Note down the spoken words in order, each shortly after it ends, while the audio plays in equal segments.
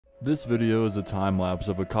This video is a time-lapse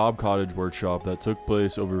of a Cobb Cottage workshop that took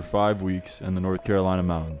place over 5 weeks in the North Carolina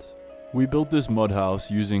mountains. We built this mud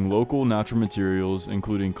house using local natural materials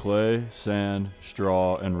including clay, sand,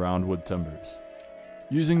 straw, and roundwood timbers.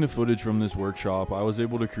 Using the footage from this workshop, I was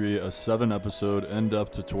able to create a 7-episode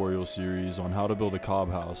in-depth tutorial series on how to build a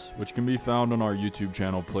Cobb house, which can be found on our YouTube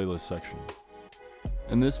channel playlist section.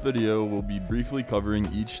 In this video, we'll be briefly covering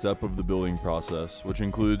each step of the building process, which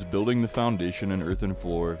includes building the foundation and earthen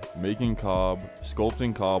floor, making cob,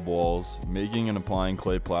 sculpting cob walls, making and applying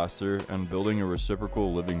clay plaster, and building a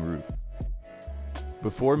reciprocal living roof.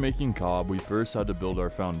 Before making cob, we first had to build our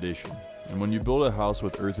foundation. And when you build a house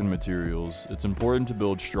with earthen materials, it's important to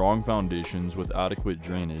build strong foundations with adequate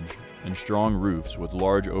drainage, and strong roofs with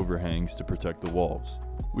large overhangs to protect the walls.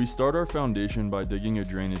 We start our foundation by digging a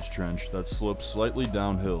drainage trench that slopes slightly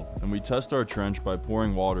downhill, and we test our trench by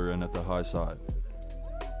pouring water in at the high side.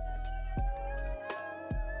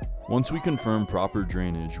 Once we confirm proper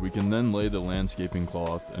drainage, we can then lay the landscaping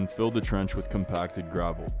cloth and fill the trench with compacted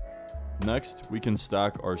gravel. Next, we can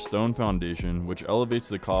stack our stone foundation, which elevates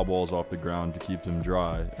the cob walls off the ground to keep them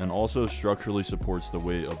dry, and also structurally supports the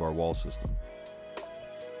weight of our wall system.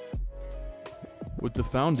 With the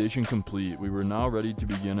foundation complete, we were now ready to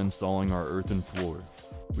begin installing our earthen floor.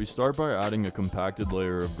 We start by adding a compacted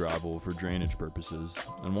layer of gravel for drainage purposes,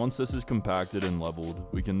 and once this is compacted and leveled,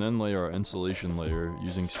 we can then lay our insulation layer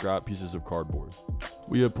using scrap pieces of cardboard.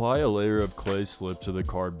 We apply a layer of clay slip to the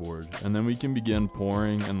cardboard, and then we can begin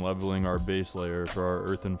pouring and leveling our base layer for our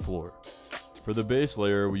earthen floor. For the base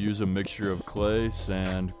layer, we use a mixture of clay,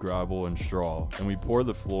 sand, gravel, and straw, and we pour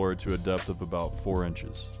the floor to a depth of about 4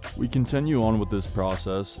 inches. We continue on with this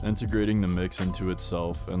process, integrating the mix into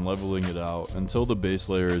itself and leveling it out until the base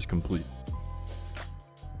layer is complete.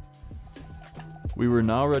 We were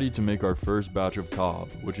now ready to make our first batch of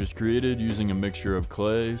cob, which is created using a mixture of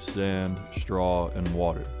clay, sand, straw, and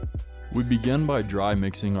water. We begin by dry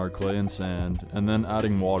mixing our clay and sand, and then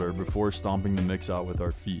adding water before stomping the mix out with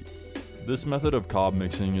our feet. This method of cob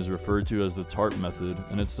mixing is referred to as the tarp method,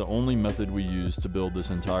 and it's the only method we use to build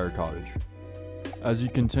this entire cottage. As you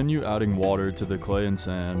continue adding water to the clay and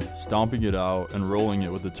sand, stomping it out, and rolling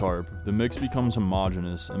it with the tarp, the mix becomes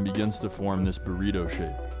homogeneous and begins to form this burrito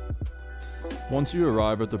shape. Once you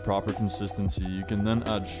arrive at the proper consistency, you can then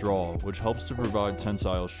add straw, which helps to provide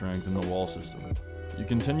tensile strength in the wall system. You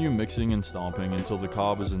continue mixing and stomping until the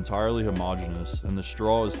cob is entirely homogeneous and the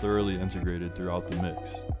straw is thoroughly integrated throughout the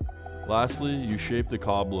mix. Lastly, you shape the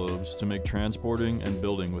cob loaves to make transporting and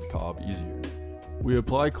building with cob easier. We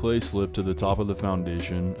apply clay slip to the top of the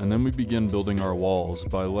foundation, and then we begin building our walls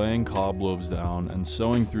by laying cob loaves down and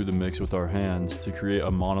sewing through the mix with our hands to create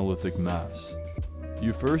a monolithic mass.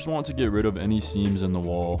 You first want to get rid of any seams in the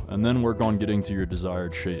wall, and then work on getting to your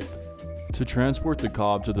desired shape. To transport the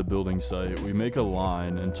cob to the building site, we make a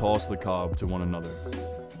line and toss the cob to one another.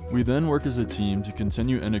 We then work as a team to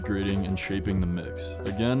continue integrating and shaping the mix,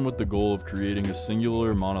 again with the goal of creating a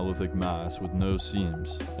singular monolithic mass with no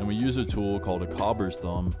seams, and we use a tool called a cobber's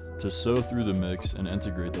thumb to sew through the mix and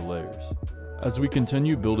integrate the layers. As we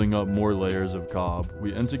continue building up more layers of cob,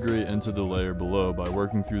 we integrate into the layer below by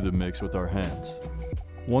working through the mix with our hands.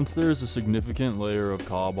 Once there is a significant layer of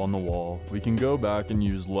cob on the wall, we can go back and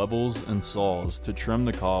use levels and saws to trim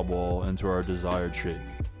the cob wall into our desired shape.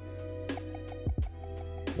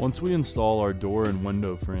 Once we install our door and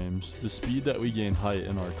window frames, the speed that we gain height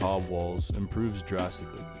in our cob walls improves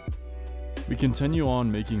drastically. We continue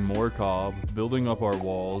on making more cob, building up our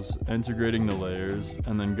walls, integrating the layers,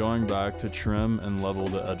 and then going back to trim and level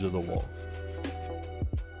the edge of the wall.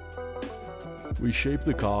 We shape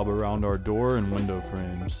the cob around our door and window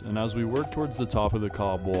frames, and as we work towards the top of the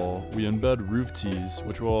cob wall, we embed roof tees,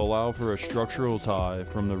 which will allow for a structural tie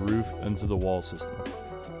from the roof into the wall system.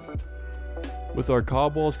 With our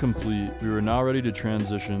cob walls complete, we were now ready to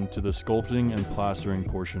transition to the sculpting and plastering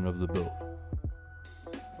portion of the build.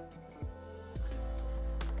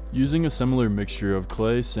 Using a similar mixture of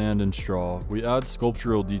clay, sand, and straw, we add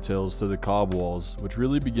sculptural details to the cob walls, which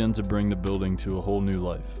really begin to bring the building to a whole new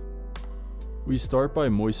life. We start by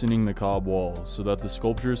moistening the cob walls so that the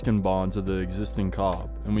sculptures can bond to the existing cob,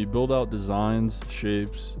 and we build out designs,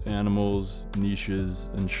 shapes, animals, niches,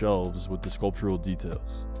 and shelves with the sculptural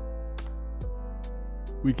details.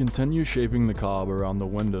 We continue shaping the cob around the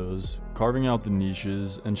windows, carving out the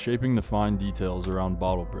niches, and shaping the fine details around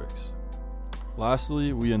bottle bricks.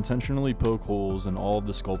 Lastly, we intentionally poke holes in all of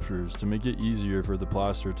the sculptures to make it easier for the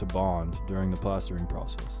plaster to bond during the plastering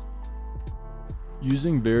process.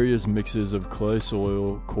 Using various mixes of clay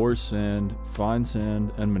soil, coarse sand, fine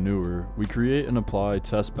sand, and manure, we create and apply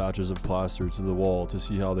test batches of plaster to the wall to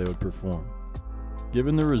see how they would perform.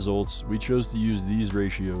 Given the results, we chose to use these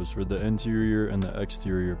ratios for the interior and the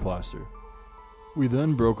exterior plaster. We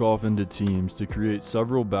then broke off into teams to create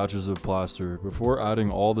several batches of plaster before adding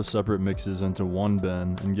all the separate mixes into one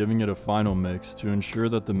bin and giving it a final mix to ensure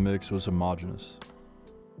that the mix was homogeneous.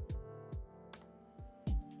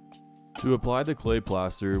 To apply the clay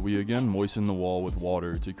plaster, we again moisten the wall with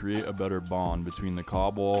water to create a better bond between the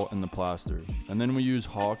cob wall and the plaster, and then we use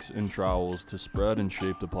hawks and trowels to spread and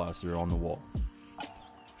shape the plaster on the wall.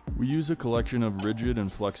 We use a collection of rigid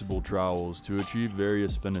and flexible trowels to achieve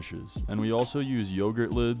various finishes, and we also use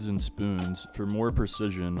yogurt lids and spoons for more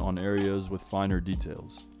precision on areas with finer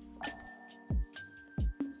details.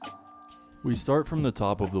 We start from the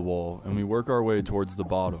top of the wall and we work our way towards the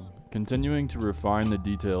bottom, continuing to refine the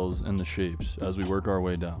details and the shapes as we work our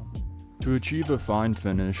way down. To achieve a fine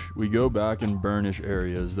finish, we go back and burnish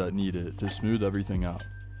areas that need it to smooth everything out.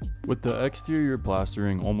 With the exterior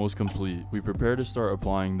plastering almost complete, we prepare to start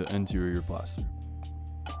applying the interior plaster.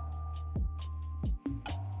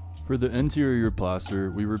 For the interior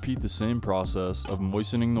plaster, we repeat the same process of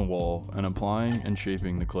moistening the wall and applying and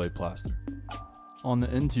shaping the clay plaster. On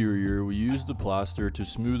the interior, we use the plaster to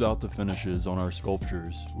smooth out the finishes on our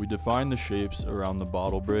sculptures. We define the shapes around the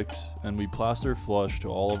bottle bricks, and we plaster flush to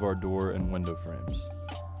all of our door and window frames.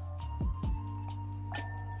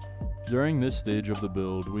 During this stage of the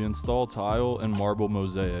build, we install tile and marble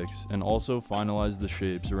mosaics and also finalize the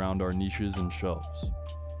shapes around our niches and shelves.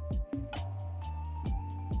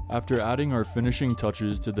 After adding our finishing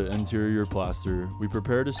touches to the interior plaster, we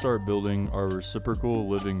prepare to start building our reciprocal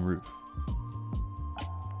living roof.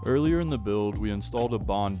 Earlier in the build, we installed a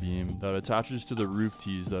bond beam that attaches to the roof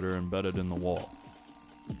tees that are embedded in the wall.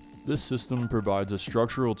 This system provides a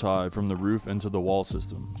structural tie from the roof into the wall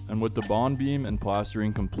system, and with the bond beam and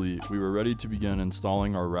plastering complete, we were ready to begin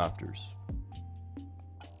installing our rafters.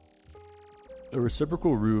 A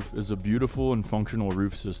reciprocal roof is a beautiful and functional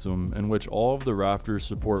roof system in which all of the rafters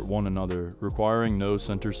support one another, requiring no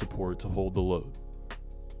center support to hold the load.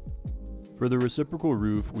 For the reciprocal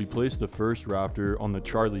roof, we place the first rafter on the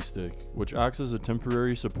Charlie stick, which acts as a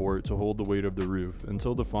temporary support to hold the weight of the roof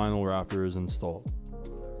until the final rafter is installed.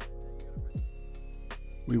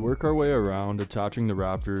 We work our way around attaching the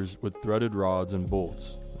rafters with threaded rods and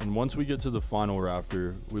bolts, and once we get to the final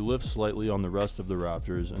rafter, we lift slightly on the rest of the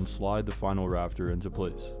rafters and slide the final rafter into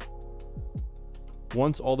place.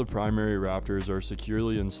 Once all the primary rafters are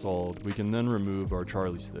securely installed, we can then remove our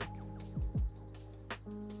Charlie stick.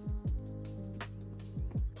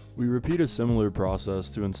 We repeat a similar process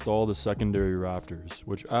to install the secondary rafters,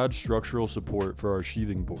 which add structural support for our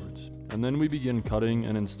sheathing boards, and then we begin cutting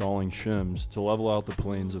and installing shims to level out the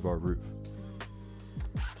planes of our roof.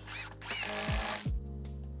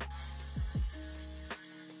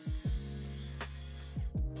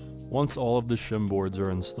 Once all of the shim boards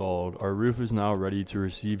are installed, our roof is now ready to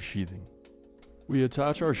receive sheathing. We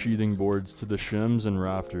attach our sheathing boards to the shims and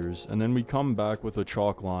rafters, and then we come back with a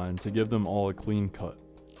chalk line to give them all a clean cut.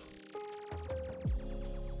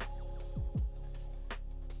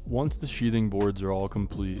 Once the sheathing boards are all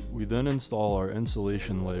complete, we then install our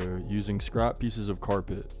insulation layer using scrap pieces of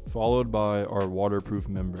carpet, followed by our waterproof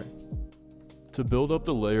membrane. To build up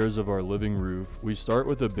the layers of our living roof, we start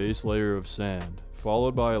with a base layer of sand,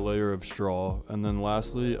 followed by a layer of straw, and then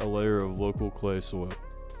lastly a layer of local clay soil.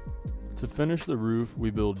 To finish the roof, we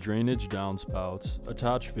build drainage downspouts,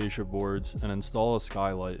 attach fascia boards, and install a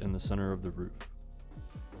skylight in the center of the roof.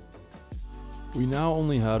 We now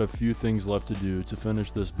only had a few things left to do to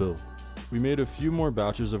finish this build. We made a few more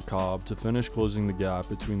batches of cob to finish closing the gap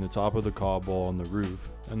between the top of the cob wall and the roof,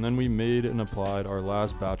 and then we made and applied our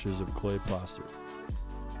last batches of clay plaster.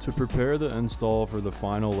 To prepare the install for the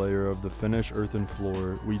final layer of the finished earthen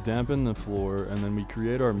floor, we dampen the floor and then we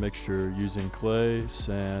create our mixture using clay,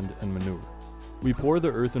 sand, and manure. We pour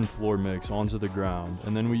the earthen floor mix onto the ground,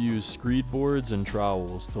 and then we use screed boards and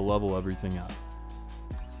trowels to level everything out.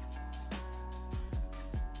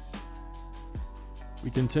 We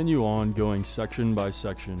continue on going section by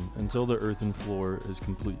section until the earthen floor is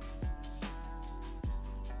complete.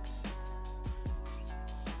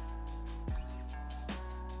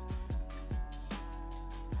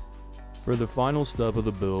 For the final step of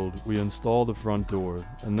the build, we install the front door,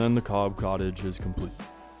 and then the cob cottage is complete.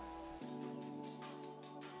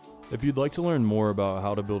 If you'd like to learn more about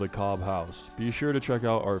how to build a cob house, be sure to check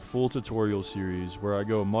out our full tutorial series where I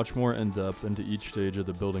go much more in depth into each stage of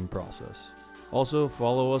the building process. Also,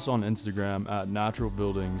 follow us on Instagram at Natural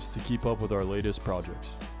Buildings to keep up with our latest projects.